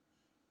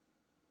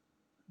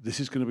This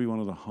is going to be one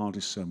of the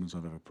hardest sermons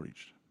I've ever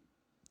preached.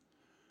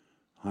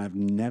 I have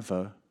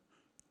never,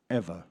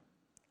 ever,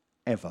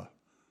 ever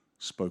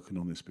spoken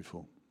on this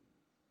before.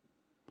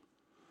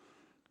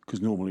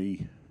 Because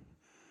normally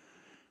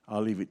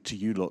I'll leave it to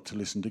you lot to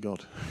listen to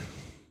God.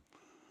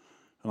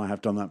 And I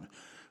have done that.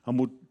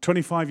 I'm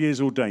 25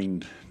 years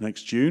ordained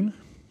next June.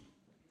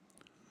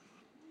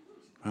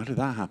 How did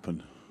that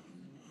happen?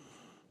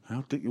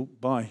 How did you...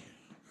 Bye.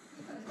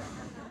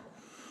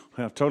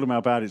 I've told them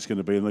how bad it's going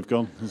to be, and they've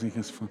gone. I think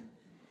it's fine.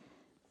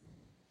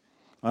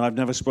 And I've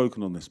never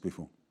spoken on this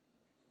before.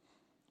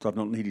 So I've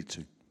not needed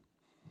to.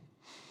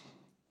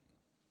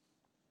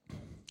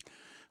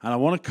 And I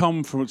want to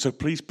come from it, so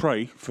please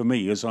pray for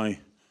me as I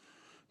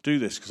do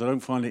this, because I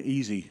don't find it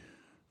easy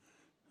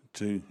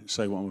to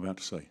say what I'm about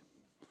to say.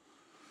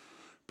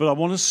 But I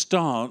want to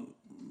start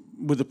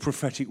with the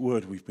prophetic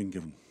word we've been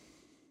given.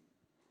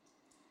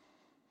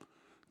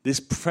 This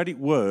prophetic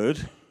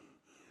word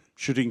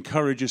should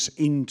encourage us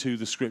into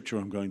the scripture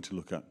I'm going to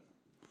look at.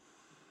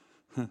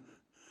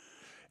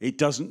 It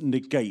doesn't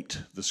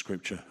negate the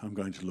scripture I'm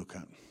going to look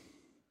at.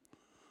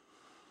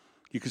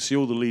 You can see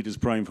all the leaders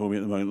praying for me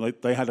at the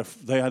moment. They had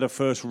a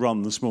first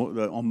run this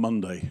morning, on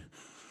Monday,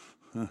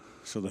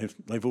 so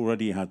they've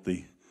already had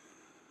the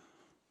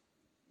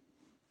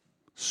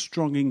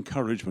strong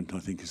encouragement, I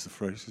think is the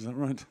phrase. Is that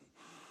right?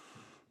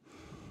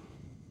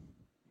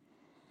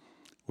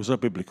 Was that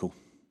biblical?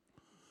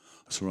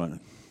 That's all right then.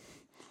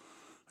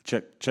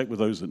 Check with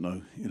those that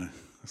know.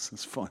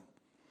 That's fine.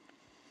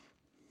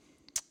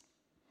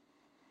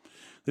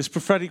 This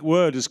prophetic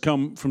word has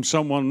come from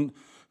someone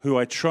who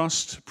I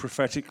trust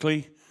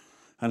prophetically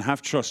and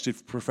have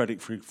trusted prophetic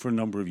for a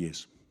number of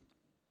years.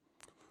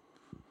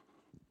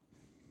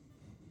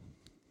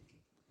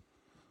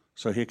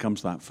 So here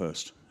comes that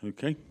first,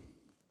 okay?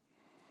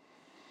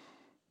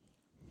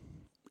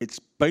 It's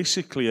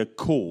basically a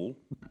call.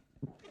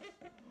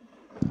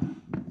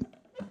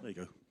 There you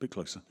go, a bit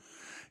closer.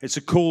 It's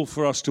a call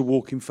for us to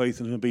walk in faith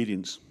and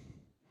obedience.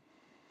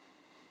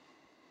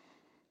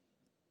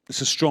 It's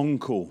a strong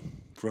call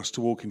for us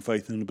to walk in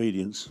faith and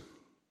obedience.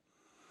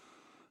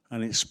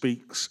 And it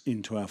speaks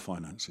into our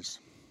finances.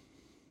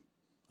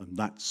 And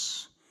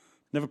that's...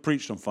 Never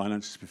preached on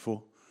finances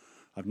before.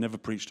 I've never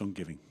preached on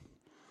giving.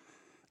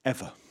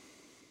 Ever.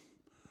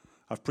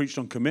 I've preached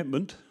on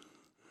commitment.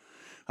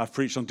 I've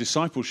preached on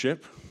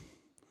discipleship.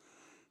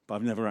 But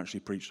I've never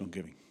actually preached on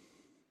giving.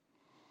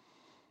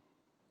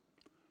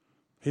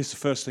 Here's the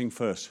first thing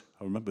first.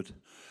 I remembered.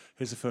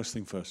 Here's the first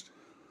thing first.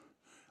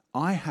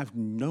 I have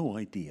no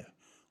idea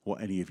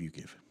what any of you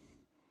give.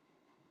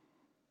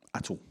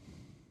 At all.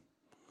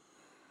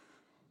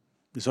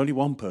 There's only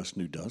one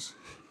person who does.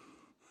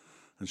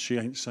 And she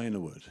ain't saying a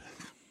word.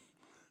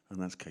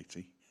 And that's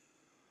Katie.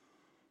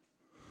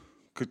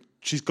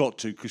 She's got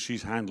to, because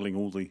she's handling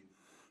all the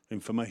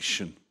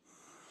information.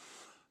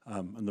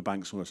 And the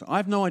banks and all that. I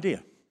have no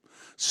idea.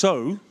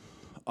 So,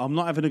 I'm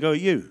not having a go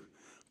at you.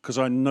 Because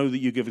I know that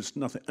you give us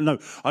nothing. No,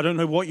 I don't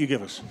know what you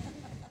give us.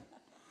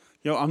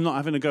 I'm not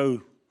having a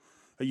go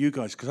at you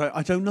guys because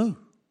I don't know.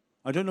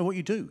 I don't know what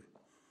you do.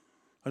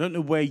 I don't know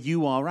where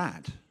you are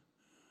at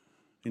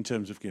in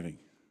terms of giving.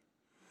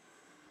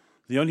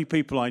 The only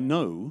people I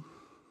know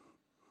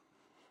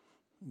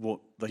what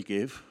they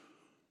give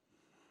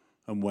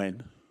and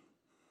when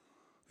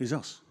is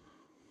us.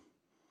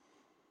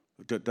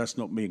 That's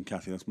not me and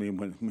Kathy, that's me and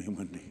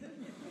Wendy.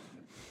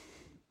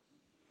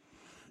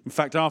 In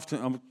fact,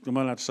 am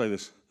I allowed to say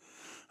this?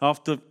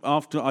 After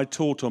I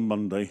taught on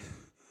Monday,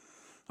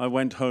 I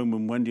went home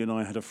and Wendy and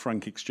I had a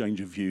frank exchange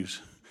of views.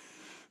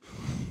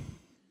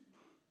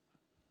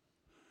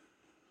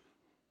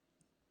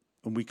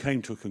 And we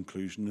came to a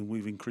conclusion and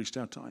we've increased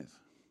our tithe.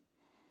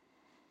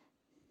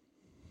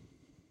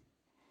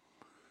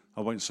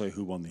 I won't say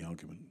who won the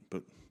argument,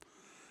 but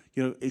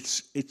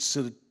it's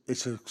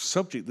a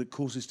subject that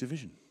causes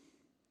division.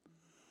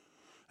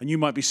 And you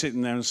might be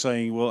sitting there and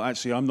saying, well,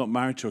 actually, I'm not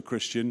married to a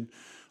Christian.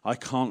 I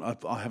can't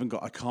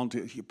do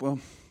it. Well,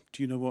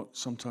 do you know what?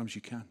 Sometimes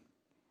you can.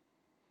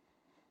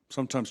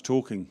 Sometimes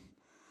talking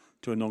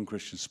to a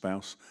non-Christian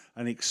spouse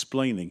and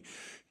explaining.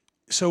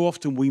 So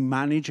often we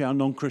manage our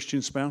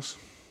non-Christian spouse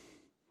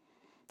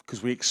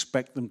because we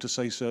expect them to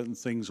say certain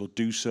things or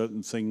do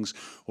certain things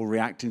or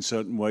react in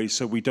certain ways.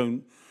 So we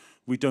don't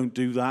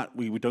do that.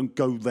 We don't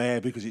go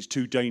there because it's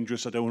too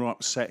dangerous. I don't want to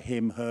upset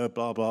him, her,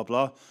 blah, blah,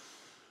 blah.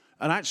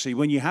 And actually,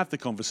 when you have the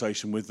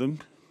conversation with them,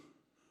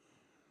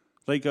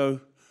 they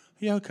go,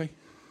 yeah, okay.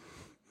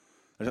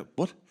 I go,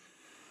 what?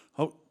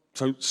 Oh,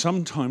 so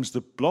sometimes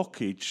the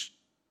blockage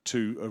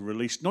to a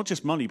release, not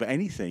just money, but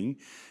anything,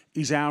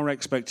 is our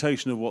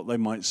expectation of what they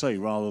might say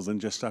rather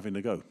than just having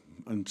a go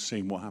and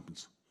seeing what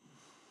happens.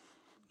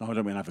 No, I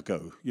don't mean have a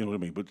go, you know what I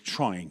mean, but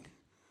trying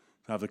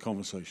to have the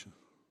conversation.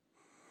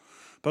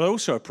 But I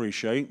also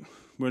appreciate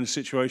we're in a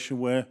situation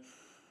where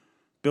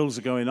bills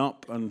are going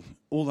up and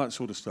all that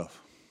sort of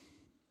stuff.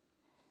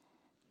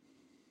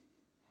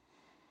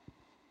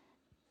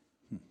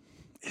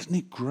 Isn't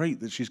it great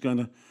that she's going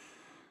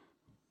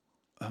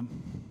to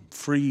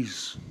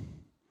freeze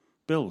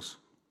bills?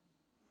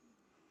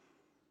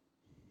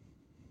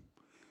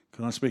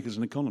 Can I speak as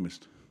an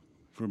economist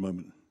for a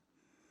moment?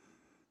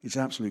 It's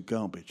absolute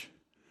garbage.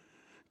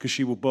 Because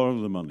she will borrow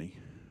the money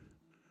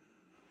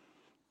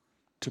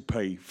to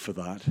pay for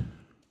that,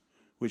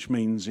 which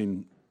means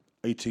in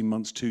 18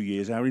 months, 2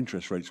 years, our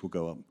interest rates will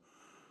go up,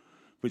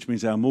 which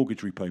means our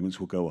mortgage repayments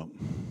will go up.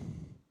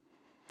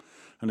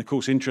 And of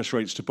course, interest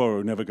rates to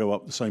borrow never go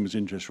up the same as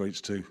interest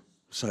rates to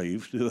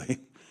save, do they?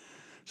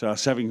 So our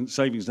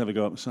savings never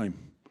go up the same.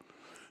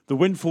 The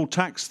windfall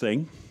tax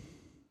thing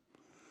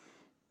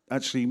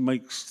actually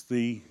makes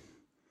the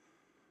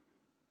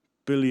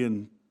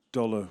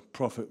billion-dollar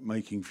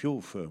profit-making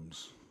fuel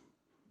firms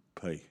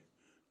pay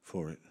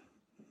for it,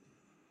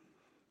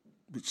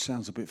 which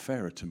sounds a bit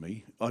fairer to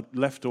me.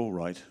 Left or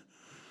right,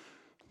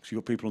 because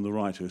you've got people on the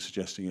right who are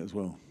suggesting it as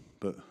well.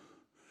 But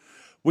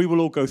we will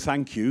all go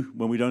thank you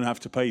when we don't have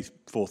to pay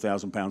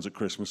 £4,000 at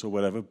Christmas or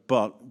whatever,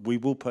 but we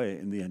will pay it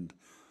in the end.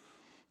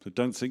 So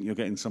don't think you're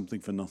getting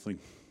something for nothing,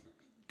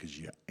 because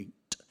you ain't.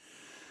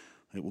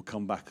 It will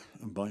come back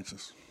and bite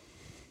us.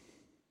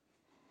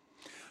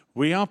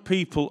 We are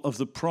people of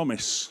the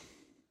promise.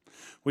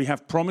 We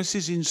have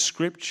promises in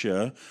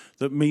Scripture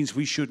that means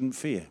we shouldn't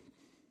fear.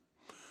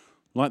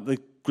 Like the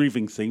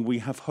grieving thing, we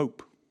have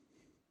hope.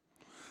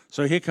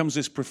 So here comes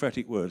this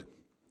prophetic word.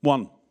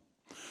 1,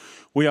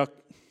 we are,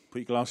 put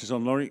your glasses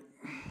on, Laurie.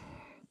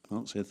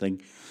 Can't see a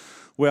thing.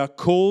 We are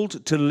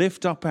called to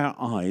lift up our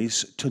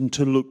eyes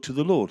to look to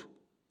the Lord.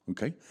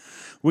 Okay?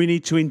 We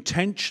need to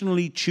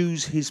intentionally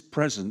choose his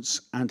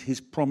presence and his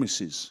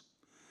promises.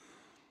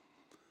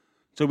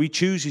 So we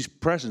choose his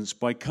presence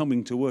by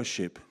coming to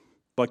worship,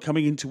 by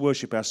coming into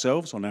worship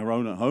ourselves on our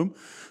own at home,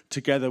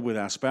 together with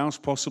our spouse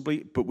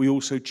possibly, but we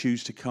also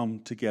choose to come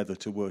together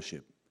to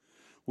worship.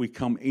 We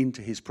come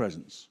into his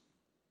presence.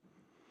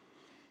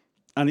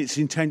 And it's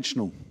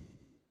intentional.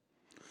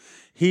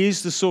 He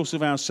is the source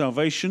of our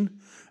salvation,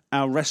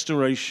 our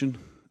restoration,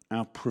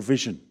 our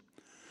provision.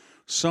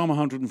 Psalm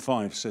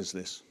 105 says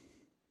this.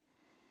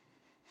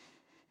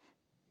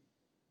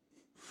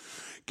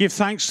 Give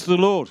thanks to the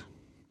Lord.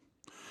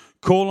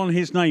 Call on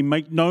his name.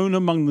 Make known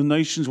among the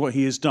nations what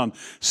he has done.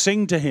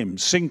 Sing to him.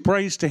 Sing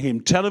praise to him.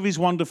 Tell of his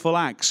wonderful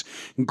acts.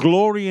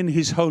 Glory in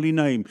his holy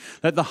name.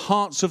 Let the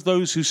hearts of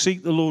those who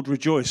seek the Lord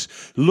rejoice.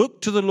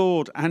 Look to the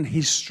Lord and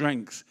his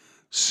strength.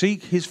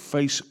 Seek his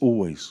face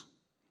always.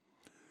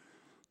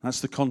 That's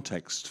the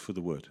context for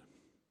the word.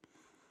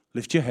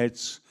 Lift your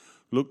heads.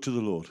 Look to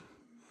the Lord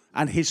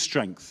and his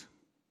strength.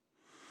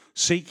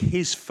 Seek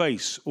his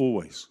face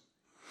always.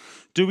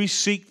 Do we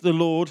seek the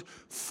Lord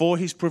for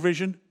his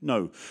provision?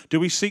 No. Do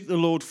we seek the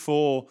Lord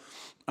for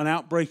an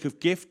outbreak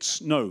of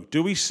gifts? No.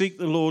 Do we seek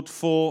the Lord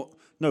for...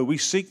 No, we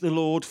seek the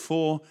Lord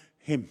for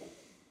him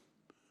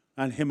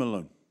and him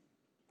alone.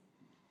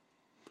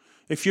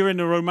 If you're in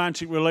a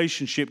romantic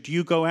relationship, do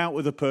you go out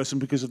with a person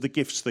because of the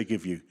gifts they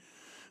give you?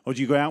 Or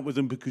do you go out with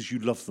them because you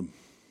love them?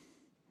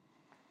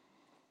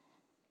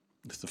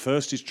 If the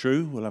first is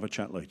true, we'll have a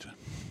chat later.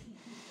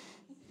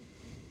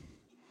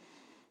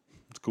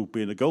 It's called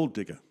being a gold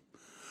digger.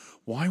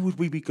 Why would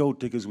we be gold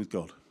diggers with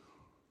God?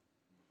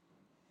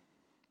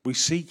 We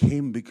seek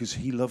him because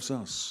he loves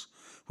us.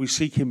 We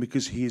seek him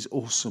because he is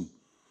awesome.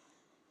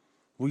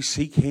 We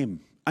seek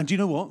him. And do you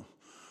know what?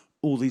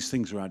 All these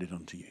things are added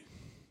unto you.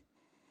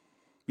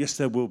 Yes,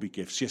 there will be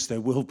gifts. Yes,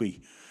 there will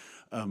be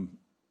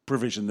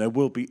provision. There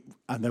will be,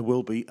 and there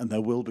will be, and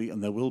there will be,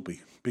 and there will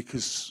be.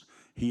 Because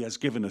he has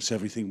given us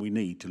everything we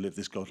need to live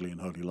this godly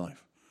and holy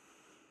life.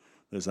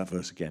 There's that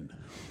verse again.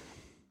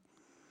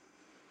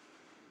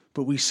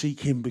 But we seek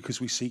him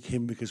because we seek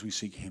him because we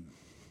seek him.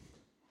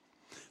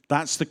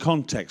 That's the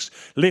context.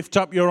 Lift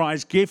up your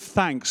eyes, give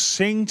thanks,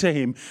 sing to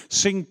him,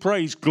 sing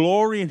praise,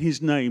 glory in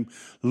his name.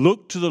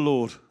 Look to the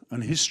Lord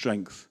and his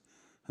strength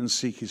and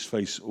seek his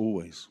face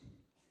always.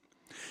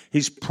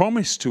 His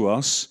promise to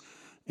us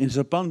is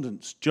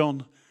abundance.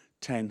 John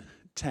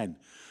 10:10.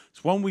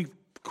 It's one we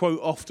quote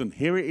often.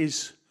 Here it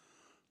is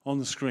on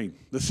the screen.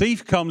 The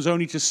thief comes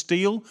only to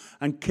steal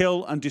and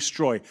kill and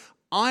destroy.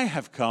 I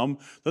have come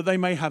that they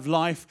may have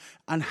life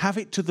and have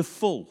it to the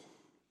full.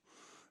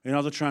 In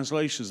other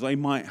translations, they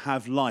might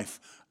have life,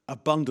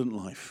 abundant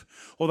life.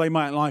 Or they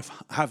might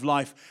have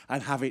life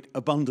and have it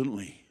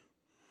abundantly.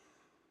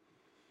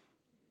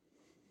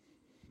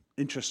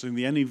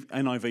 Interestingly, the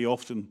NIV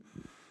often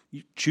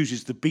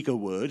chooses the bigger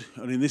word,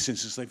 and in this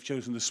instance, they've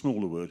chosen the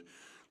smaller word,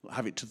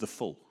 have it to the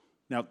full.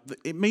 Now,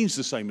 it means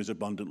the same as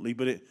abundantly,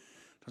 but it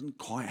doesn't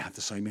quite have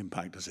the same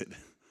impact, does it?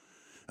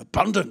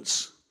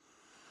 Abundance.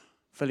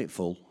 Fill it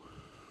full.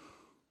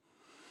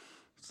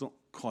 It's not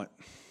quite.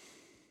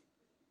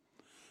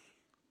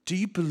 Do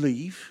you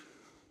believe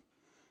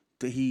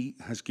that he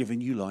has given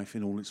you life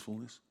in all its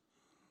fullness?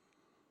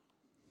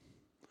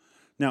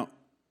 Now,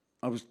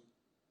 I was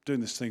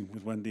doing this thing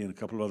with Wendy and a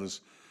couple of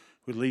others,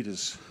 with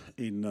leaders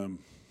in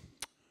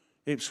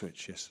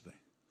Ipswich yesterday.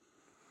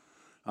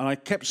 And I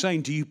kept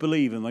saying, do you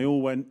believe? And they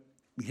all went,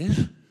 yes.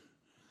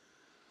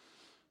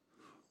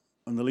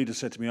 And the leader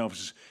said to me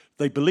afterwards,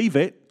 they believe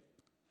it,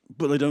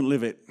 but they don't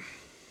live it.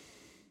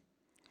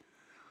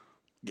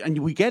 And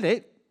we get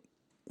it.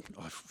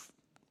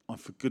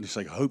 for goodness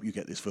sake, I hope you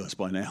get this verse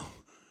by now.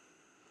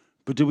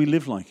 But do we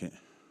live like it?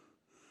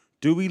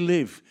 Do we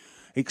live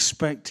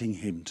expecting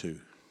him to?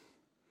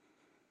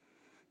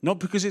 Not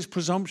because it's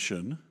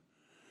presumption.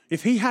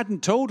 If he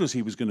hadn't told us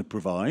he was going to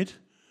provide,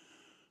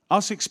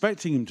 us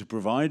expecting him to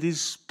provide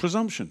is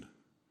presumption.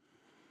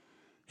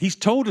 He's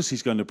told us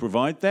he's going to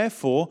provide,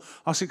 therefore,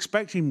 us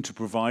expecting him to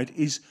provide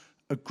is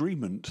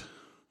agreement.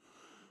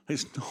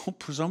 It's not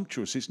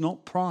presumptuous, it's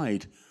not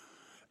pride.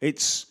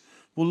 It's,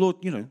 well, Lord,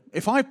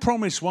 if I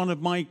promise one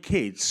of my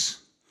kids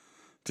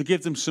to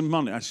give them some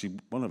money, actually,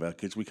 one of our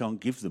kids, we can't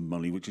give them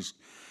money, which is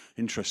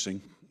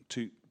interesting.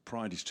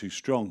 Pride is too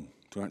strong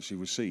to actually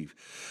receive.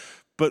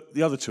 But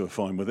the other two are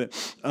fine with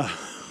it.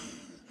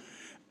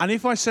 And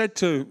if I said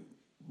to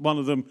one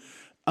of them,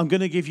 I'm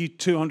going to give you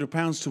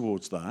 £200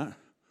 towards that,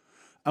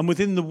 and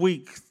within the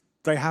week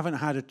they haven't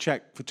had a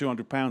cheque for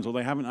 £200 or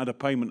they haven't had a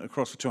payment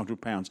across for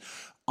 £200,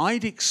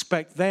 I'd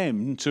expect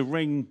them to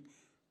ring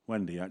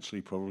Wendy,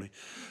 actually, probably,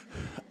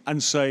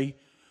 and say,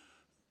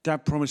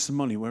 Dad promised the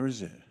money, where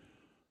is it?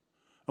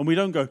 And we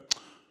don't go,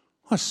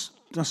 that's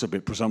a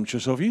bit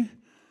presumptuous of you.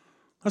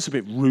 That's a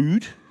bit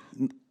rude.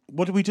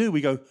 What do?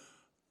 We go,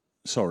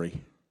 sorry.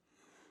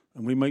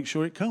 And we make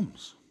sure it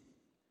comes.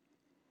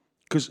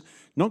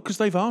 Not because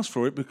they've asked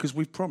for it, because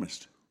we've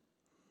promised.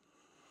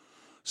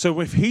 So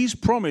if he's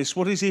promised,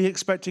 what is he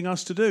expecting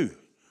us to do?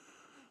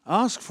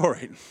 Ask for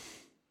it.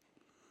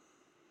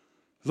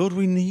 Lord,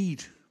 we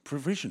need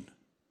provision.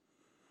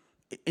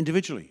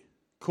 Individually,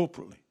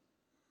 corporately.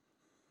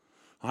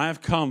 I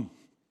have come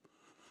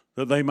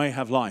that they may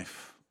have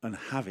life and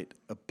have it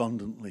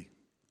abundantly.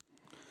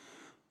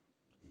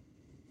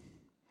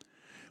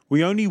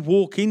 We only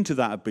walk into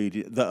that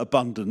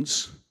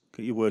abundance.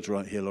 Get your words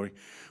right here, Laurie.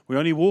 We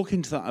only walk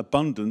into that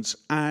abundance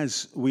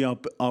as we are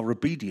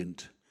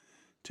obedient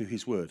to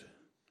his word.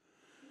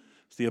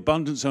 The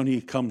abundance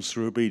only comes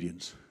through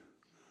obedience.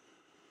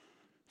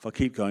 If I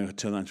keep going, I'll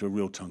turn that into a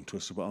real tongue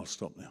twister, but I'll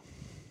stop now.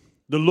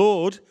 The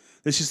Lord,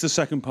 this is the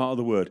second part of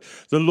the word.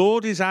 The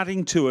Lord is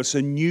adding to us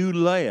a new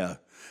layer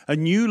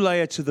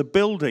to the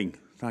building.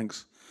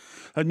 Thanks.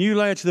 A new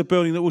layer to the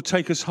building that will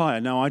take us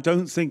higher. Now, I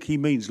don't think he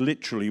means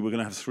literally we're going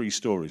to have 3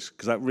 stories,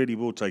 because that really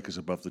will take us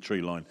above the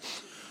tree line.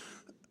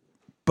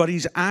 But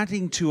he's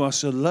adding to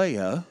us a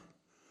layer.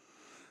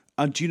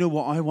 And do you know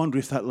what? I wonder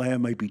if that layer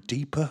may be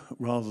deeper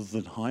rather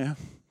than higher.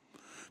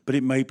 But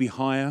it may be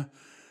higher.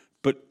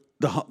 But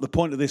the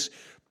point of this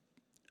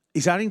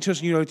is adding to us,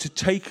 to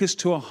take us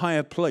to a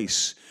higher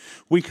place.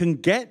 We can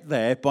get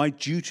there by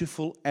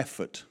dutiful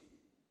effort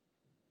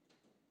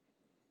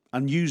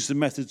and use the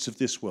methods of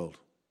this world.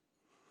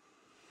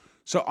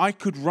 So I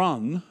could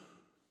run.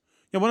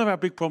 One of our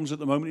big problems at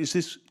the moment is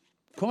this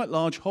quite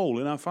large hole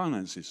in our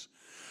finances.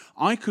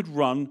 I could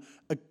run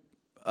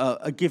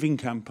a giving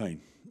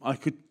campaign. I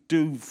could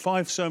do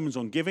 5 sermons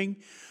on giving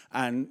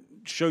and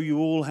show you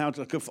all how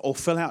to, or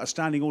fill out a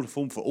standing order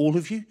form for all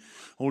of you.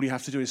 All you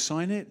have to do is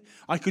sign it.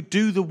 I could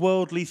do the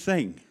worldly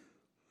thing.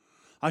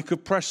 I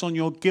could press on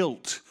your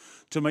guilt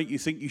to make you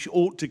think you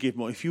ought to give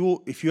more. If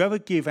you ever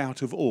give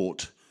out of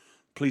ought,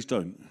 please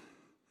don't,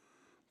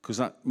 because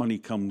that money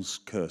comes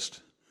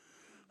cursed.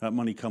 That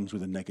money comes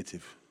with a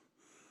negative.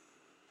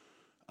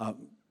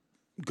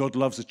 God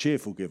loves a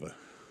cheerful giver,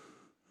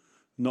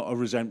 not a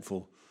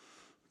resentful,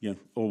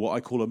 or what I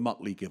call a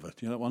muttly giver.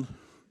 Do you know that one?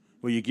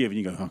 Where you give and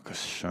you go, oh,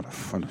 shut up.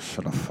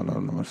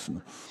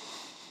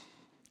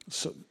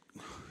 So,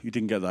 you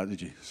didn't get that,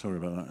 did you? Sorry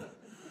about that.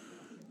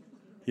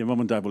 Your mum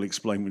and dad will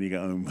explain when you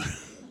get home.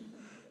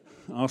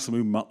 Ask them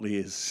who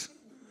Muttley is.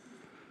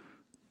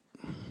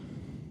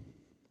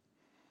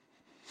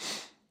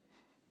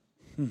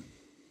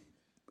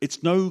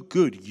 It's no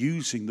good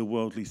using the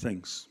worldly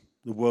things,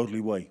 the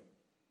worldly way.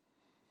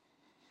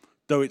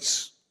 Though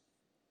it's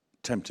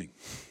tempting,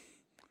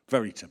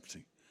 very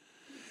tempting.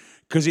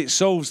 Because it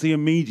solves the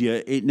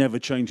immediate, it never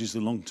changes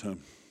the long term.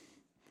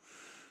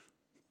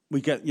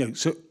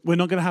 So we're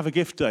not going to have a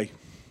gift day.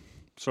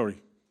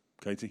 Sorry,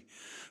 Katie.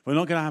 We're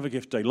not going to have a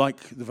gift day like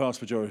the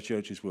vast majority of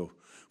churches will.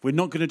 We're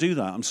not going to do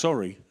that. I'm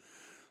sorry.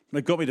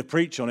 They've got me to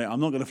preach on it. I'm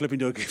not going to flip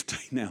into a gift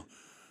day now.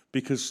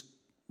 Because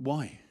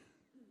why?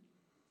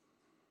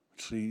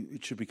 See,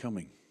 it should be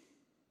coming.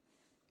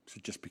 It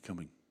should just be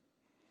coming.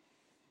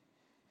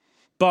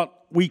 But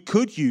we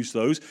could use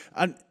those.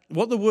 And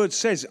what the word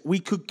says, we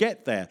could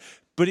get there.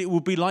 But it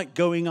would be like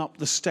going up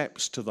the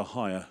steps to the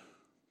higher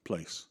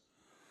place.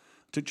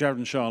 I took Jared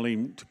and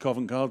Charlene to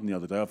Covent Garden the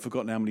other day. I've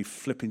forgotten how many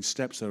flipping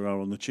steps there are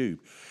on the tube.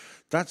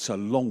 That's a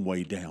long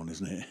way down,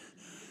 isn't it?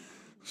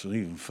 So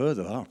even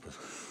further up.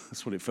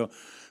 That's what it felt.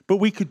 But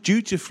we could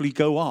dutifully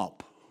go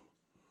up.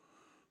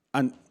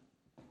 And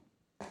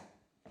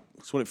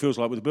that's what it feels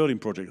like with the building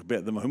project a bit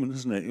at the moment,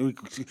 isn't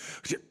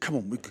it? Come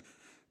on.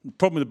 The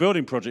problem with the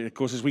building project, of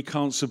course, is we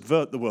can't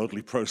subvert the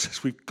worldly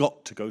process. We've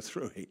got to go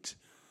through it.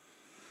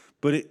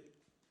 But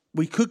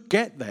we could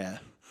get there.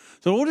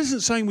 So Lord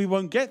isn't saying we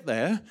won't get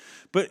there,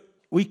 but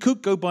we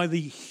could go by the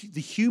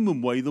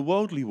human way, the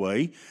worldly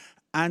way,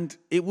 and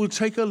it will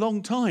take a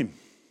long time.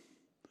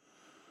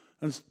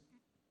 And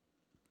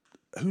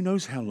who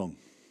knows how long?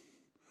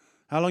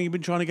 How long have you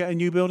been trying to get a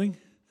new building?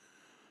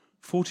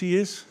 40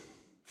 years?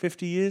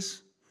 50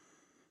 years?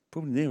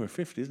 Probably nearer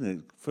 50, isn't it?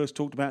 First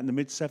talked about in the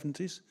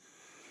mid-70s.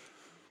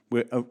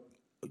 We're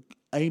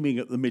aiming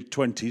at the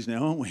mid-20s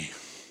now, aren't we?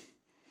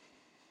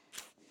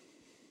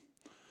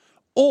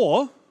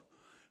 Or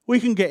we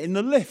can get in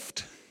the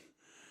lift.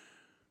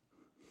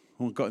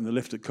 Well, I got in the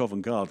lift at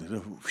Covent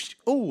Garden.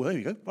 Oh, there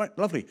you go. Right,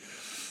 lovely.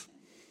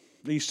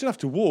 You still have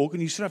to walk,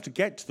 and you still have to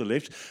get to the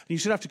lift, and you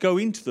still have to go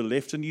into the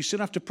lift, and you still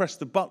have to press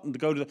the button to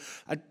go to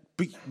the...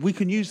 But we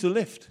can use the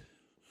lift,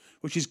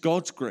 which is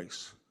God's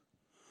grace,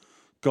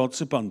 God's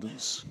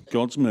abundance,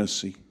 God's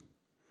mercy,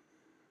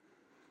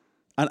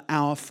 and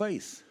our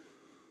faith.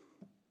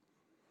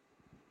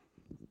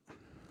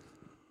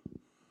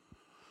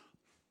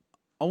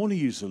 I want to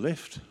use the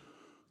lift.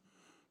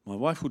 My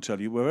wife will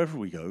tell you, wherever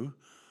we go,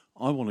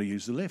 I want to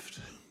use the lift.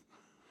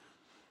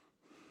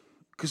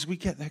 Because we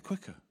get there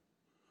quicker.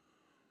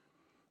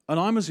 And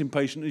I'm as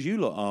impatient as you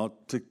lot are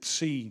to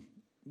see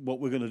what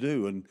we're going to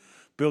do and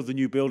build the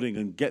new building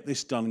and get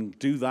this done and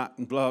do that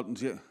and blah.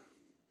 And yeah.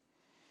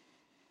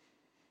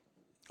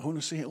 I want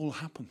to see it all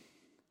happen.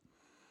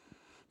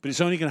 But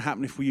it's only going to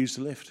happen if we use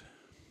the lift.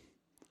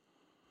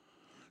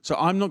 So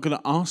I'm not going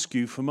to ask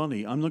you for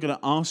money. I'm not going to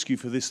ask you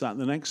for this, that,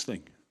 and the next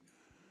thing.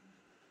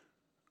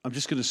 I'm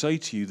just going to say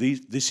to you,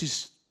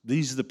 these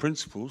are the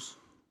principles,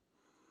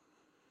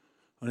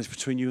 and it's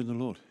between you and the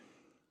Lord.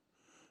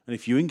 And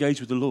if you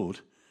engage with the Lord,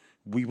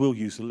 we will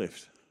use the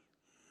lift.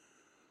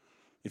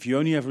 If you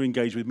only ever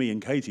engage with me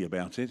and Katie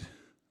about it,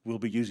 we'll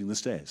be using the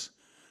stairs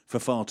for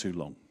far too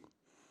long.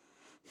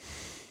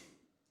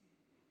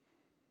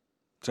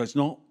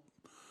 So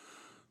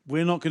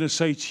we're not going to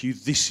say to you,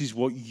 this is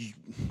what you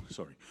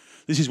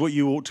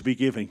ought to be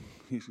giving.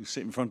 You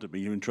sit in front of me,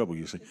 you're in trouble,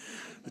 you see.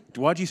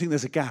 Why do you think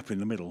there's a gap in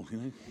the middle?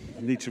 You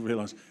need to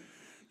realise.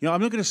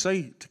 I'm not going to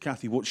say to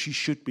Kathy what she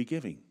should be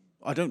giving.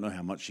 I don't know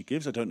how much she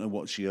gives. I don't know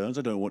what she earns.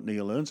 I don't know what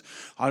Neil earns.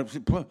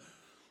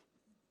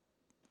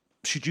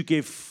 Should you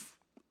give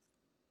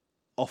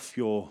off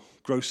your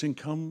gross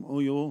income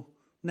or your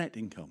net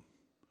income?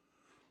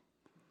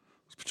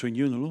 It's between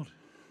you and the Lord.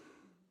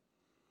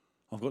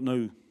 I've got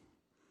no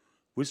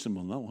wisdom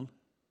on that one.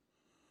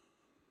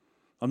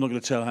 I'm not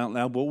going to tell out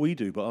loud what we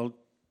do, but I'll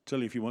tell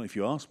you if you want, if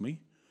you ask me,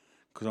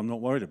 because I'm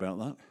not worried about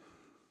that.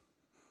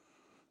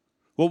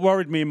 What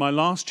worried me in my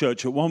last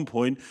church at one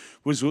point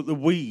was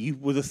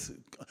that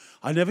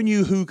I never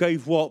knew who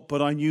gave what,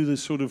 but I knew the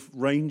sort of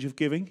range of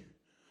giving.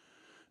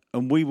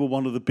 And we were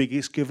one of the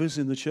biggest givers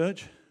in the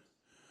church.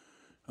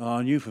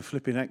 I knew for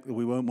flipping heck that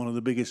we weren't one of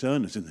the biggest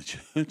earners in the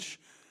church,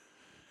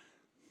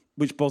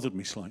 which bothered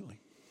me slightly.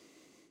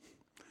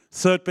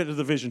 Third bit of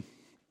the vision.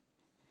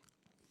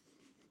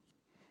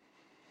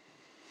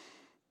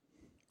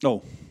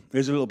 Oh,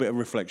 here's a little bit of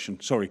reflection.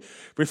 Sorry.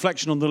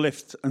 Reflection on the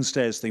lift and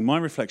stairs thing. My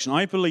reflection.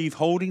 I believe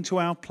holding to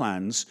our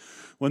plans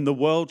when the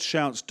world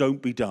shouts, don't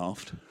be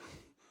daft.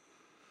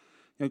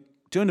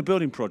 Doing a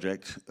building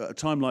project at a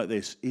time like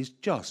this is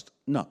just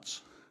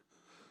nuts.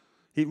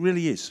 It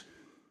really is.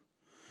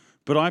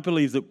 But I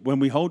believe that when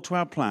we hold to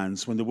our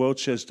plans, when the world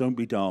says don't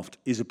be daft,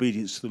 is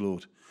obedience to the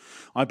Lord.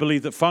 I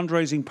believe that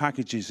fundraising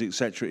packages,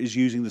 etc., is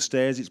using the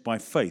stairs. It's by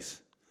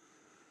faith.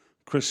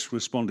 Chris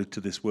responded to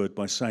this word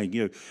by saying,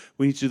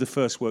 we need to do the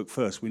first work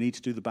first. We need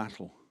to do the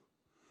battle.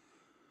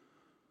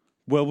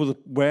 Where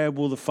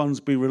will the funds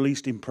be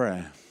released in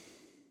prayer?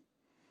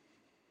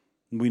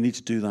 We need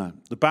to do that.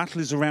 The battle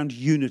is around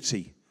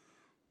unity.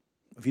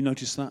 Have you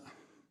noticed that?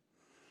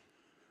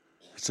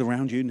 It's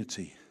around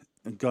unity.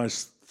 And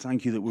guys,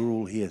 thank you that we're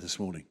all here this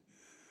morning.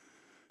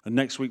 And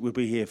next week we'll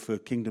be here for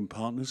Kingdom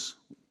Partners.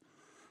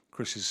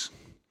 Chris has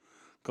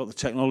got the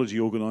technology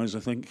organised, I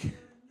think.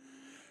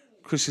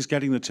 Chris is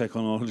getting the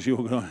technology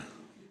organised.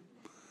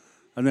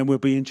 And then we'll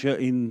be in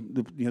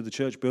the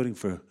church building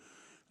for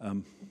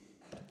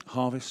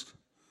Harvest.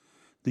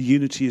 The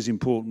unity is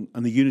important,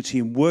 and the unity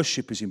in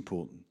worship is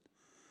important.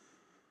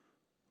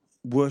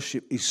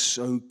 Worship is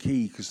so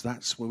key because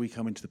that's where we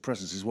come into the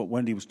presence. Is what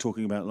Wendy was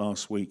talking about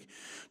last week.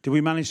 Did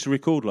we manage to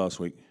record last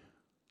week?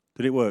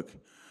 Did it work?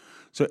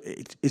 So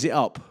is it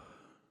up?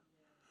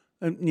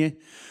 Yeah.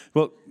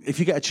 Well, if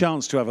you get a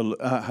chance to have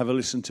a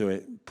listen to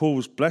it, Paul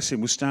was, bless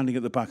him, was standing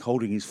at the back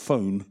holding his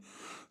phone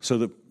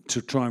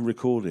to try and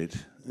record it.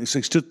 So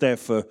he stood there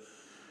for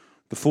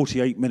the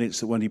 48 minutes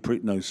that Wendy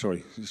preached. No,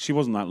 sorry, she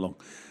wasn't that long.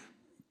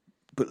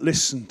 But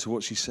listen to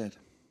what she said.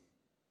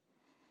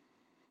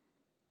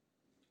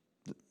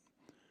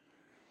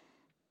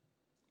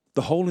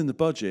 The hole in the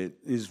budget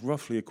is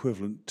roughly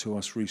equivalent to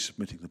us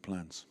resubmitting the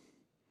plans.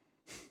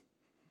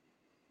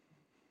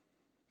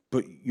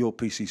 But your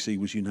PCC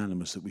was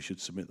unanimous that we should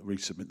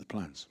resubmit the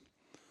plans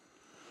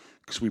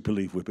because we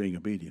believe we're being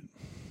obedient.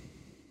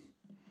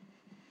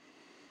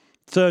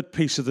 Third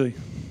piece of the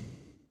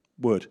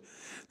word.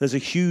 There's a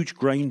huge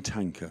grain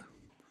tanker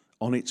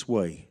on its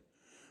way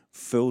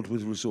filled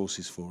with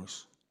resources for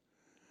us.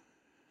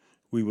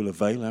 We will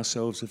avail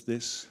ourselves of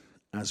this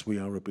as we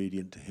are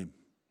obedient to him.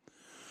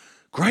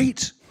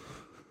 Great!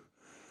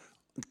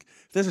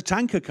 There's a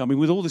tanker coming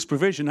with all this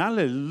provision.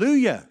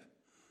 Hallelujah!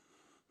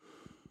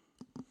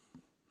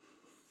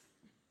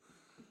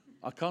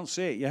 I can't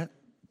see it yet,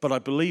 but I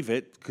believe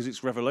it because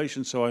it's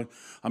revelation. So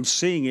I'm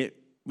seeing it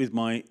with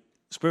my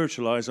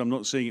spiritual eyes. I'm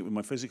not seeing it with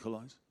my physical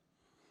eyes.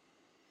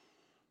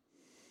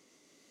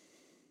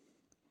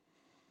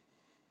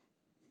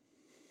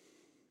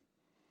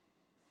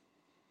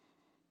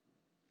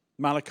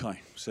 Malachi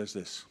says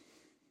this.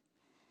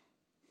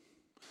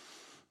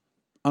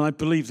 And I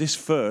believe this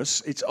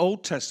verse, it's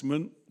Old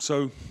Testament,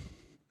 so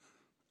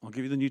I'll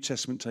give you the New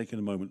Testament take in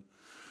a moment.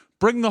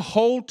 Bring the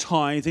whole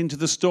tithe into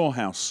the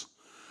storehouse,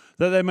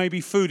 that there may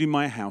be food in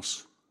my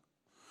house.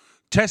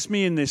 Test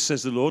me in this,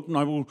 says the Lord,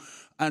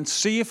 and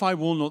see if I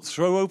will not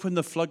throw open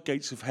the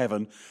floodgates of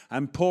heaven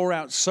and pour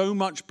out so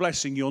much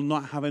blessing you'll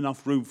not have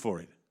enough room for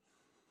it.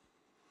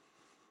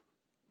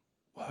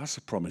 Well, that's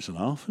a promise and a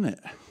half, isn't it?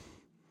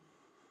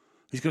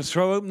 He's going to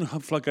throw open the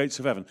floodgates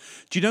of heaven.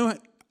 Do you know,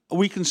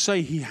 we can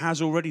say he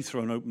has already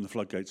thrown open the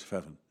floodgates of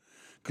heaven.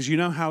 Because you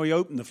know how he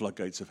opened the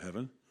floodgates of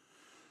heaven?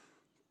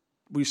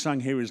 We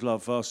sang Here Is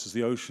Love, Vast as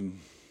the Ocean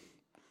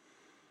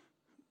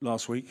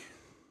last week.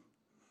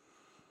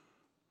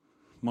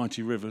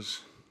 Mighty rivers.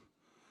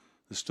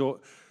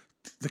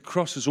 The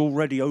cross has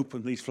already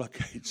opened these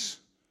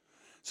floodgates.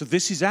 So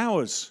this is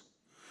ours.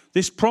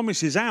 This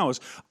promise is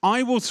ours.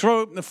 I will throw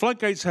open the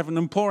floodgates of heaven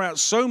and pour out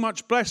so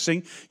much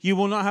blessing, you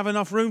will not have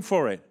enough room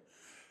for it.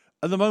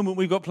 At the moment,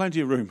 we've got plenty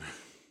of room.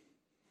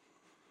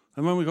 At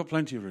the moment, we've got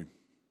plenty of room.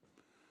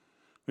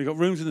 We've got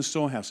rooms in the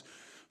storehouse.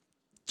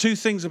 Two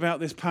things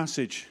about this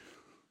passage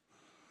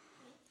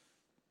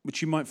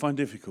which you might find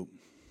difficult.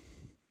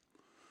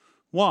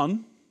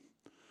 One,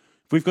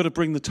 we've got to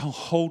bring the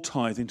whole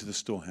tithe into the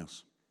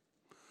storehouse.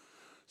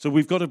 So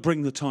we've got to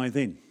bring the tithe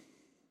in.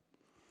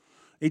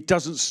 It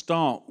doesn't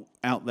start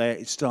out there,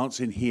 it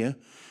starts in here.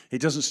 It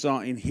doesn't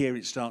start in here,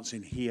 it starts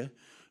in here.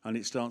 And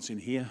it starts in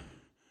here.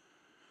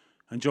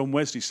 And John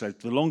Wesley said,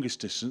 the longest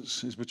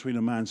distance is between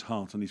a man's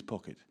heart and his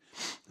pocket.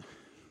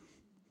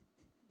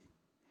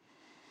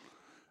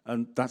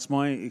 And that's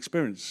my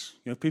experience.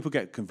 You know, people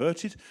get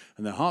converted,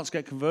 and their hearts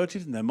get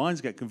converted, and their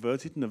minds get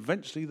converted, and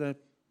eventually their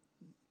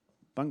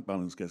bank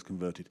balance gets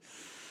converted.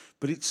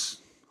 But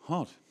it's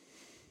hard.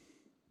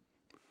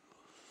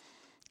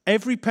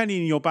 Every penny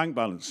in your bank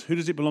balance, who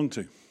does it belong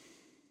to?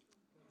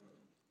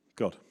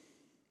 God.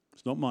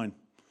 It's not mine.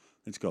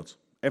 It's God's.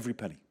 Every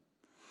penny.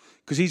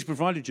 Because he's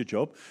provided your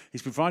job.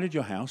 He's provided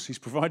your house. He's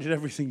provided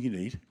everything you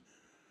need.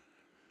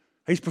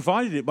 He's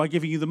provided it by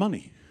giving you the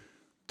money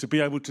to be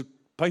able to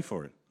pay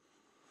for it.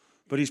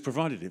 But he's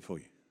provided it for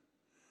you.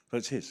 So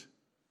it's his.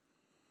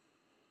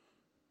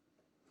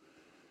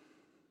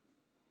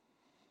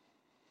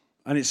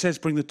 And it says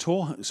bring the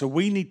Torah. So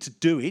we need to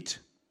do it.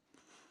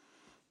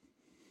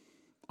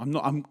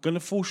 I'm going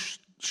to fall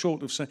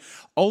short of saying,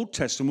 Old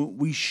Testament,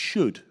 we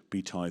should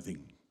be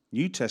tithing.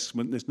 New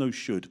Testament, there's no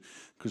should,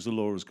 because the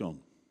law has gone.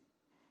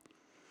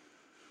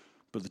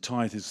 But the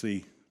tithe is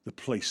the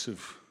place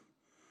of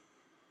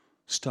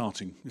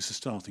starting. It's the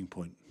starting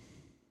point.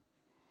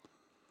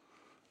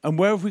 And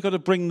where have we got to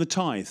bring the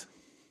tithe?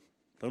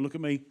 Don't look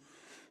at me.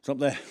 It's up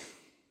there.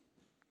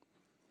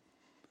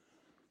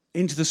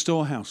 Into the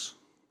storehouse.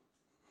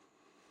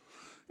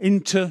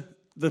 Into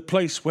the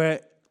place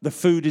where the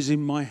food is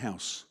in my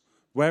house.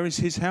 Where is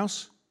his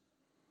house?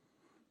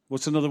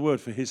 What's another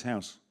word for his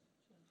house?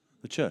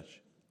 The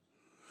church.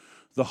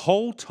 The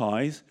whole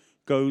tithe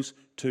goes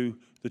to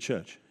the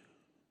church.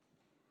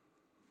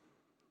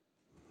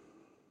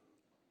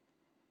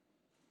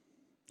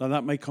 Now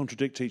that may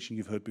contradict teaching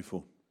you've heard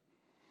before,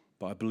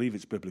 but I believe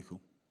it's biblical.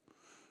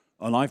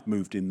 And I've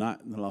moved in that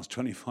in the last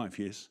 25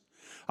 years.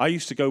 I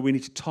used to go, we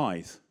need to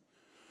tithe,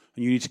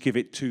 and you need to give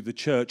it to the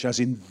church, as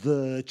in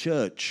the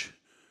church.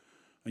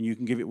 And you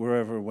can give it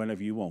wherever or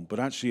whenever you want. But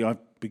actually,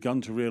 I've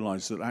begun to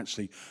realize that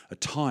actually a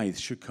tithe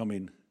should come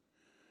in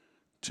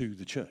to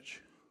the church.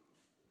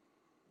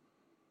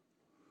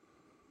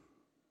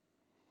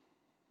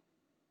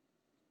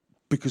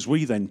 Because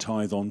we then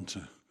tithe on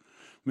to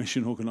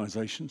mission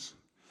organizations.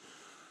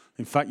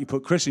 In fact, you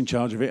put Chris in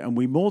charge of it, and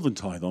we more than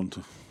tithe on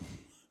to.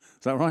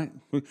 Is that right?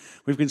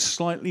 We've been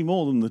slightly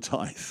more than the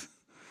tithe.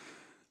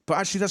 But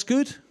actually, that's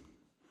good.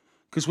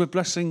 Because we're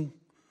blessing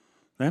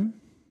them.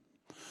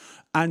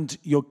 And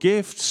your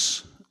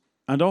gifts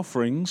and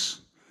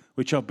offerings,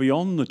 which are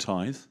beyond the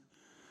tithe,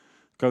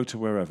 go to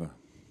wherever.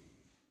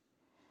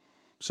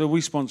 So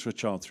we sponsor a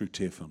child through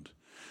Tear Fund.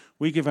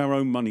 We give our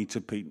own money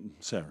to Pete and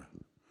Sarah.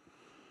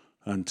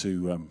 And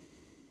to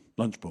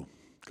Lunchbowl.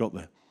 Got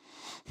there.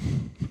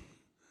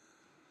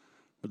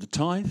 But the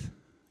tithe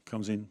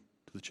comes in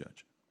to the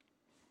church.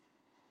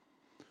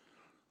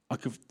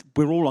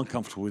 We're all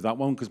uncomfortable with that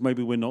one because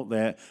maybe we're not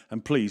there.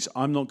 And please,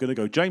 I'm not going to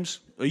go, James,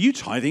 are you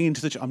tithing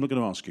into the church? I'm not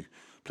going to ask you.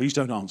 Please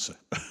don't answer.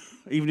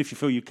 Even if you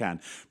feel you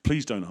can,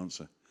 please don't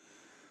answer.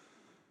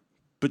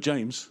 But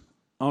James,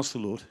 ask the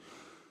Lord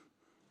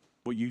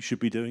what you should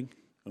be doing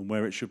and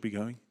where it should be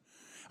going.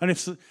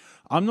 And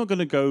I'm not going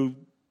to go,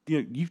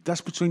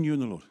 that's between you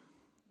and the Lord.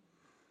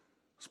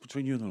 It's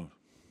between you and the Lord.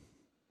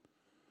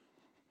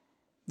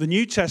 The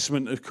New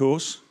Testament, of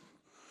course,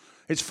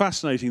 it's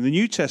fascinating. The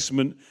New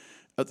Testament,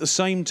 at the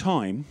same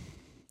time,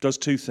 does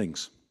two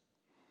things.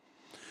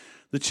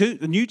 The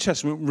New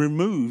Testament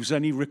removes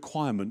any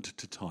requirement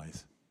to tithe.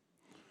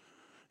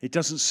 It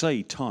doesn't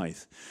say tithe,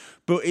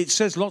 but it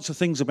says lots of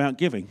things about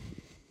giving.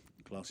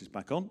 Glasses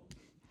back on.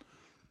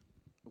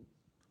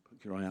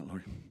 Put your eye out,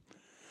 Laurie.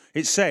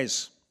 It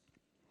says,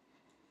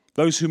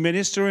 those who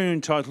minister are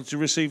entitled to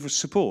receive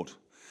support.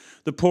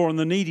 The poor and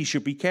the needy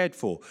should be cared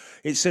for.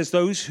 It says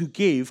those who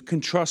give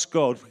can trust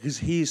God because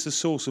he is the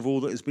source of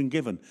all that has been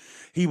given.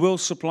 He will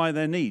supply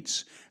their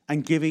needs,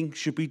 and giving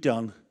should be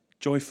done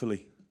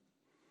joyfully.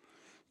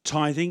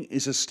 Tithing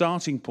is a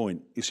starting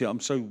point. You see, I'm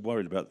so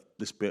worried about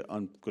this bit,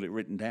 I've got it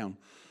written down,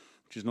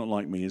 which is not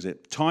like me, is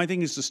it?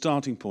 Tithing is the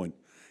starting point.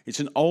 It's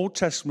an Old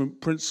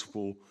Testament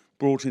principle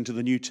brought into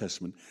the New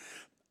Testament.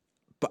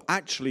 But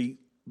actually,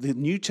 the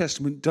New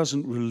Testament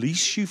doesn't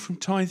release you from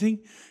tithing.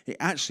 It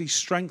actually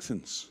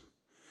strengthens.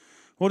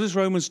 What does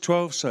Romans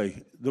 12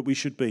 say that we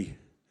should be?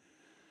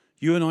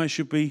 You and I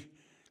should be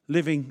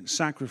living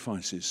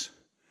sacrifices.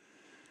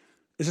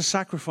 Is a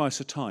sacrifice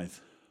a tithe?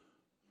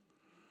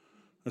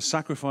 A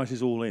sacrifice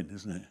is all in,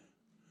 isn't it?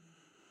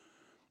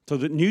 So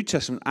the New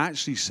Testament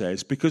actually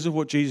says, because of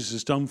what Jesus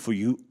has done for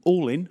you,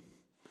 all in,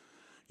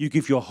 you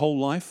give your whole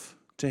life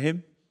to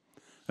him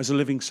as a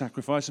living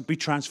sacrifice and be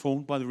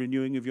transformed by the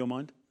renewing of your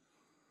mind.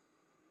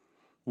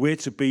 We're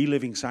to be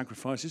living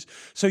sacrifices.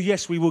 So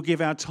yes, we will give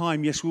our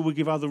time. Yes, we will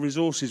give other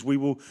resources. We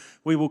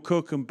will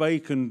cook and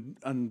bake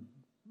and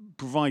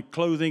provide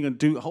clothing and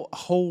do a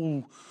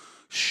whole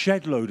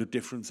shed load of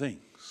different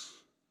things.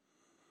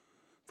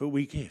 But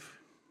we give.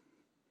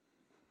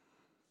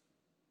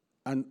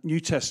 And New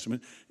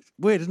Testament,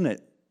 weird, isn't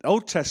it?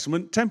 Old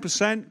Testament,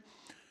 10%.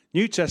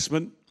 New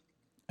Testament,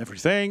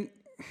 everything.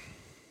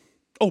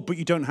 Oh, but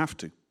you don't have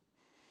to.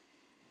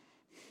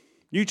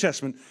 New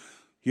Testament,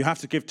 you have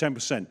to give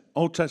 10%.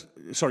 Old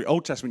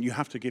Testament, you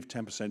have to give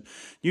 10%.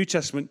 New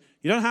Testament,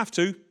 you don't have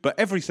to, but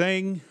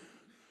everything.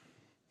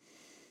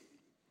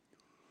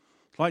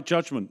 Like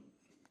judgment.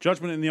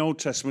 Judgment in the Old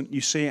Testament,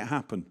 you see it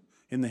happen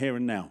in the here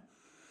and now.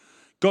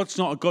 God's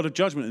not a God of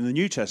judgment in the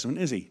New Testament,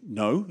 is he?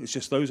 No, it's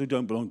just those who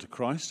don't belong to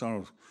Christ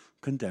are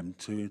condemned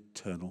to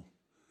eternal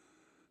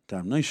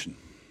damnation.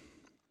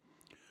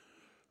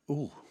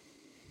 Oh.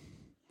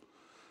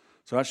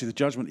 So actually the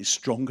judgment is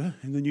stronger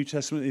in the New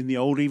Testament, in the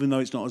Old, even though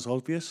it's not as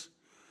obvious.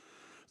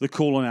 The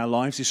call on our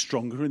lives is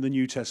stronger in the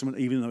New Testament,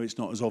 even though it's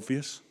not as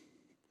obvious.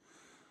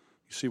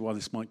 You see why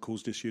this might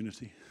cause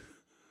disunity?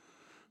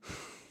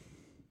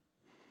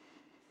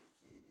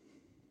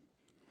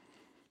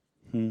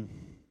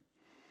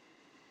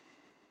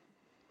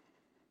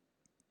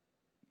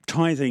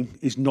 Tithing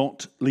is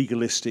not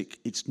legalistic,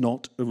 it's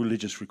not a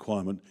religious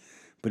requirement,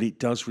 but it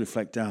does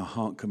reflect our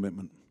heart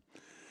commitment.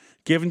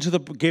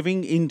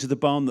 Giving into the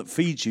barn that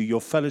feeds you,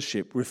 your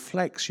fellowship,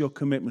 reflects your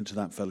commitment to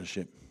that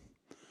fellowship.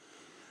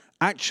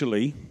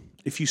 Actually,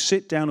 if you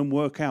sit down and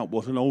work out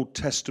what an Old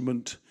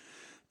Testament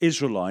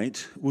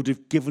Israelite would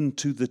have given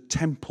to the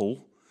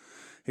temple,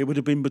 it would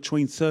have been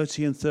between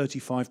 30 and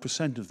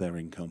 35% of their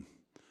income.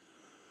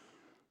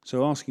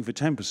 So asking for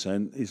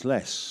 10% is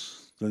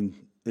less than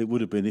it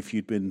would have been if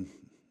you'd been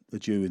a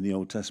Jew in the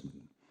Old Testament.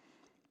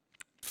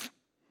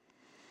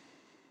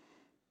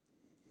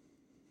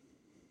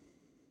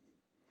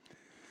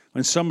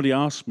 When somebody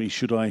asks me,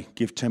 should I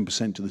give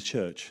 10% to the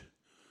church?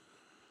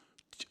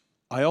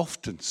 I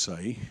often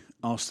say,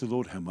 ask the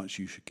Lord how much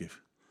you should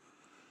give.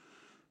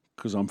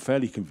 Because I'm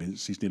fairly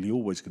convinced he's nearly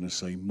always going to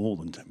say more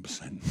than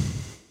 10%.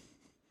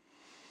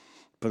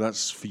 But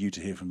that's for you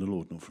to hear from the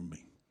Lord, not from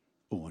me.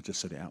 Oh, I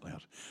just said it out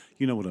loud.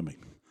 You know what I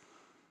mean.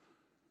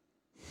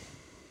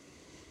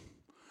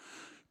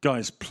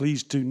 Guys,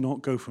 please do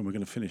not go from, we're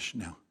going to finish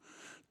now.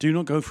 Do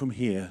not go from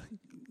here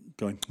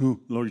going, oh,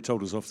 Laurie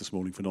told us off this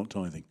morning for not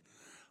tithing.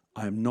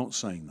 I am not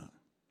saying that.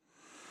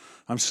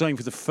 I'm saying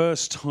for the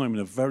first time in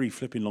a very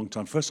flipping long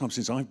time, first time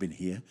since I've been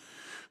here,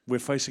 we're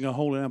facing a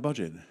hole in our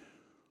budget.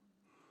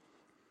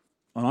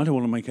 And I don't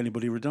want to make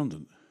anybody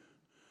redundant.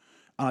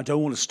 I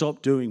don't want to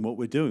stop doing what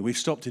we're doing. We've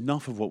stopped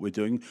enough of what we're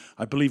doing.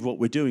 I believe what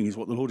we're doing is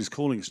what the Lord is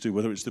calling us to,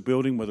 whether it's the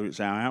building, whether it's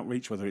our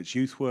outreach, whether it's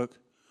youth work,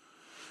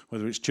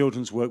 whether it's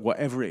children's work,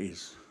 whatever it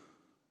is.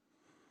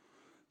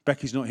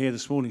 Becky's not here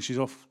this morning. She's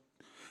off.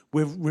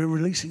 We're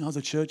releasing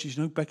other churches.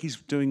 You know, Becky's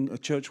doing a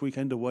church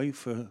weekend away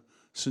for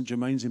St.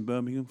 Germain's in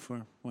Birmingham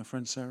for my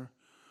friend Sarah.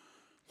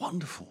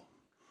 Wonderful.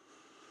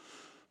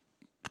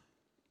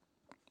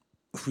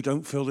 If we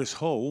don't fill this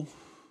hole,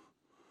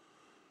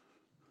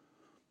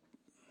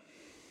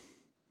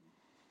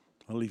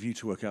 I'll leave you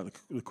to work out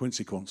the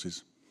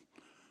consequences,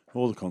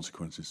 or the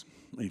consequences,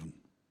 even.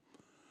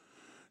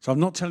 So I'm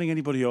not telling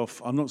anybody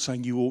off. I'm not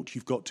saying you ought,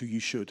 you've got to, you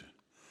should.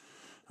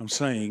 I'm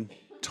saying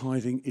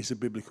tithing is a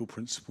biblical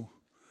principle.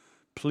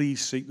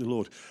 Please seek the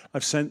Lord.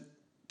 I've sent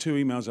 2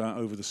 emails out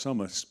over the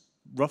summer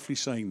roughly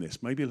saying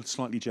this, maybe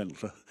slightly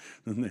gentler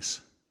than this.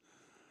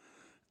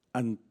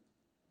 And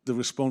the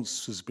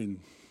response has been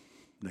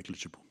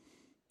negligible.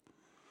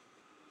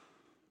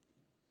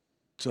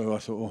 So I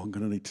thought, oh, I'm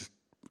going to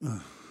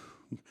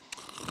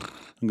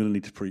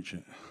need to preach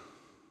it.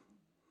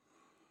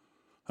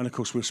 And of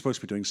course, we're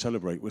supposed to be doing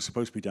Celebrate. We're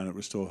supposed to be down at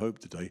Restore Hope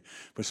today.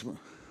 But can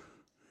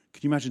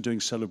you imagine doing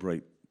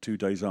Celebrate 2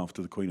 days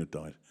after the Queen had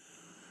died?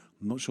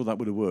 I'm not sure that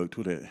would have worked,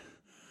 would it?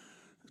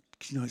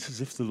 You know, it's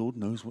as if the Lord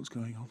knows what's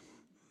going on.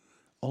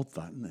 Odd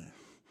that, isn't it?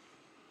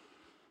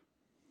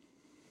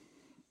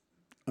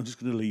 I'm just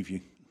going to leave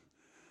you.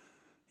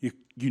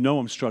 You know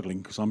I'm struggling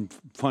because I'm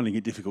finding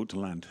it difficult to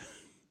land.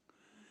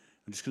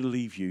 I'm just going to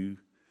leave you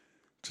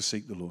to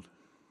seek the Lord.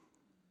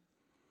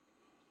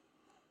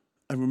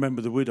 And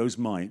remember, the widow's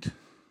mite,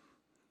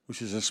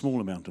 which is a small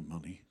amount of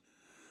money,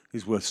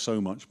 is worth so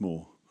much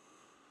more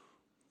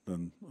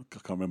than, I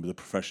can't remember the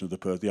profession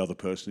of the other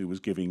person who was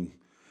giving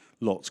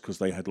lots because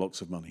they had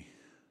lots of money.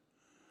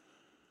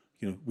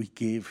 You know, we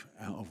give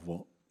out of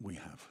what we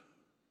have.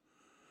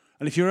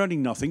 And if you're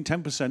earning nothing,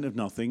 10% of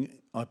nothing,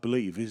 I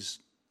believe, is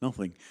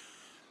nothing.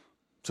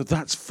 So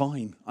that's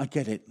fine. I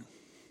get it.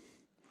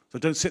 So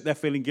don't sit there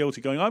feeling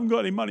guilty going, I haven't got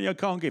any money, I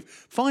can't give.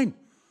 Fine.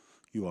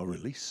 You are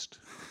released.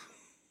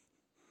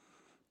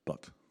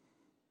 But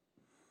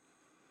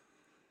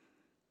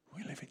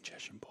we live in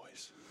Chesham,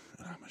 boys,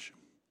 and Amersham.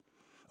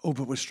 Oh,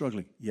 but we're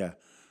struggling. Yeah.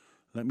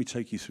 Let me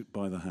take you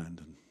by the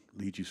hand and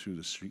lead you through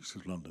the streets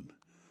of London.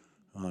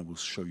 I will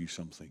show you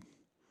something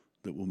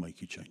that will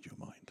make you change your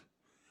mind.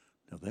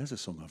 Now, there's a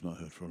song I've not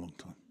heard for a long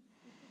time.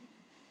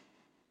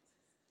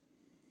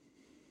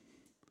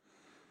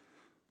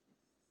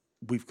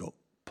 We've got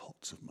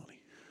pots of money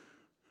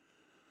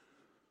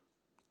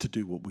to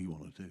do what we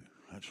want to do,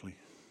 actually.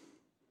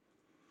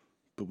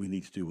 But we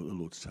need to do what the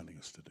Lord's telling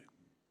us to do.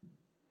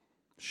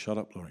 Shut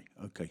up, Laurie.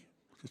 Okay,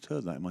 just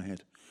heard that in my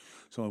head.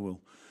 So I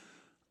will.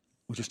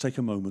 We'll just take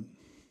a moment,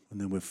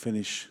 and then we'll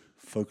finish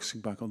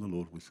focusing back on the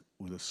Lord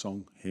with a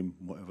song, hymn,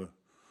 whatever.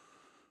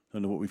 I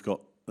don't know what we've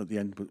got at the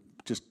end, but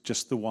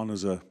just the one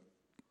as a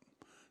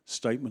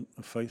statement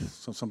of faith.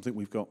 So something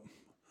we've got.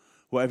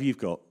 Whatever you've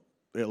got,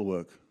 it'll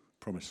work.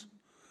 Promise.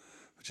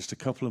 Just a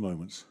couple of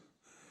moments.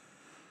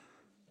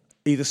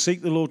 Either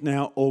seek the Lord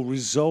now or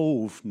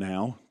resolve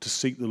now to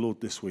seek the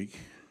Lord this week.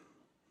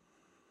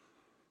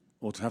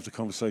 Or to have the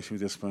conversation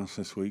with your spouse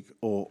this week.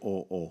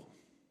 Or.